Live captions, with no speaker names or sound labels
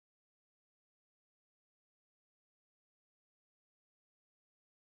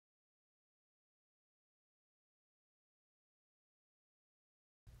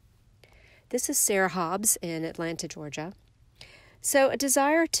This is Sarah Hobbs in Atlanta, Georgia. So, a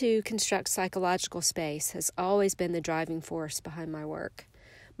desire to construct psychological space has always been the driving force behind my work.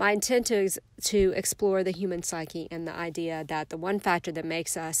 My intent is to explore the human psyche and the idea that the one factor that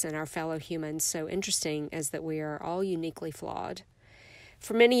makes us and our fellow humans so interesting is that we are all uniquely flawed.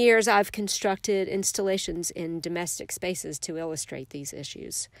 For many years, I've constructed installations in domestic spaces to illustrate these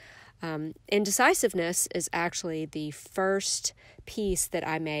issues. Indecisiveness is actually the first piece that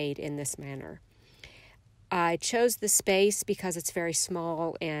I made in this manner. I chose the space because it's very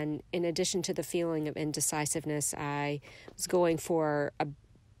small, and in addition to the feeling of indecisiveness, I was going for a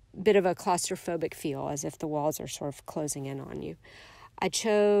bit of a claustrophobic feel, as if the walls are sort of closing in on you. I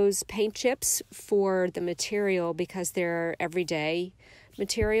chose paint chips for the material because they're everyday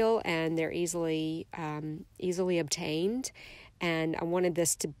material and they're easily obtained, and I wanted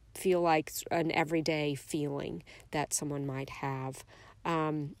this to feel like an everyday feeling that someone might have.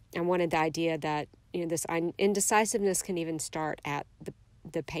 I wanted the idea that this indecisiveness can even start at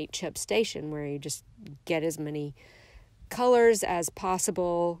the paint chip station, where you just get as many colors as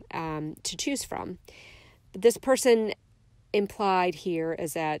possible to choose from. But this person implied here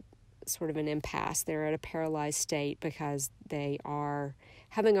is at sort of an impasse. They're at a paralyzed state because they are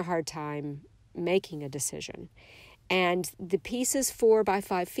having a hard time making a decision. And the piece is 4 by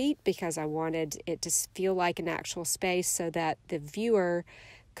 5 feet because I wanted it to feel like an actual space so that the viewer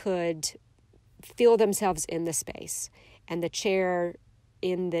could feel themselves in the space. And the chair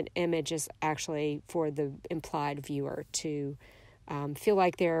in the image is actually for the implied viewer to feel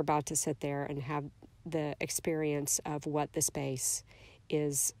like they're about to sit there and have the experience of what the space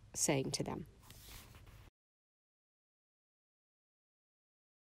is saying to them.